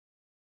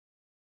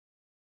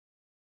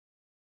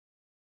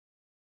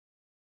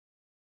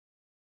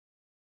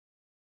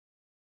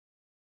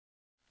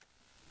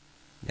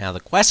Now the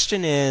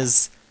question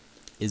is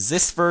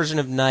this version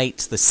of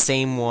Knytt the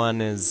same one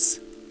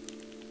as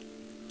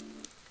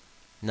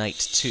Knytt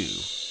 2?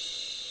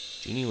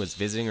 Jeannie was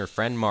visiting her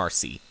friend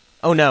Marcy.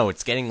 Oh no,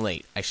 it's getting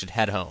late. I should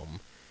head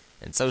home.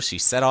 And so she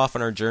set off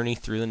on her journey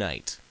through the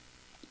night.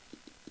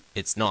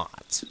 It's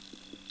not.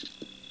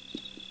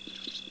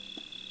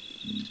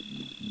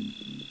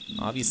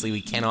 Obviously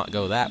we cannot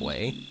go that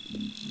way.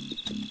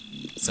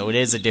 So it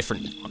is a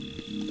different one.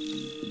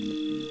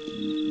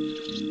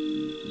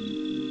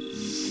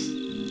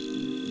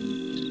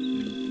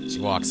 She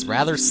walks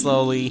rather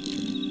slowly,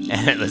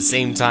 and at the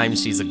same time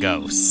she's a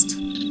ghost.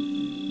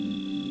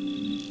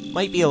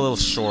 Might be a little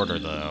shorter,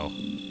 though.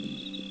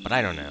 But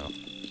I don't know.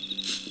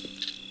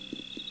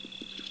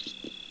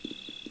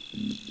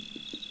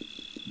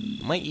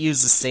 Might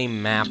use the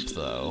same map,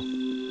 though.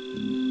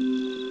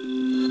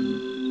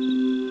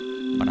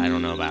 But I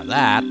don't know about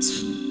that.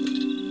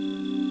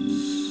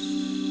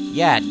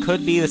 Yeah, it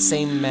could be the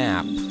same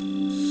map.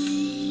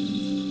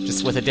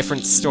 Just with a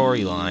different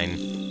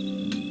storyline.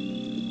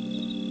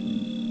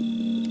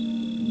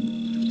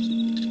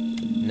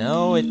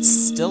 No, it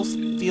still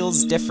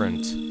feels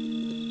different.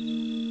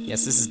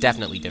 Yes, this is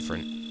definitely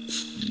different.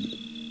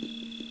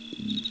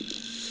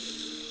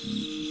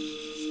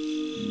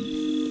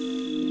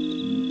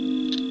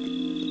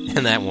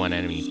 And that one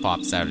enemy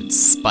pops out its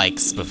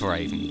spikes before I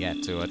even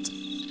get to it.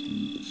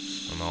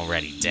 I'm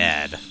already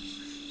dead.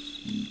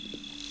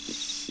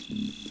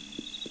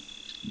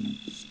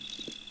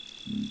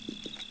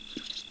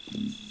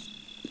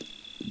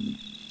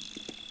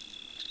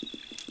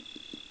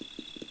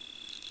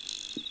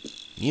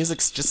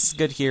 Music's just as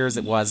good here as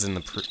it was in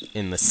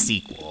the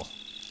sequel.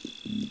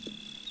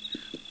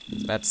 I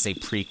was about to say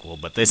prequel,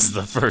 but this is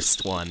the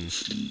first one.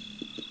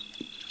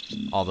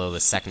 Although the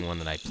second one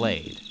that I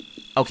played.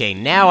 Okay,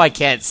 now I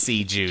can't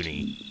see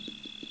Junie.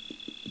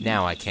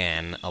 Now I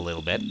can, a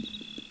little bit.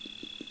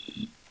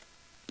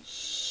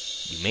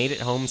 You made it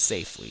home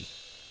safely.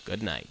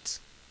 Good night.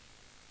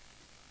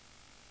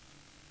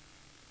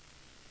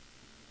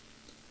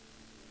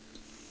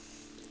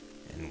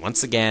 And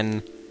once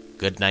again,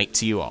 good night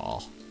to you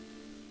all.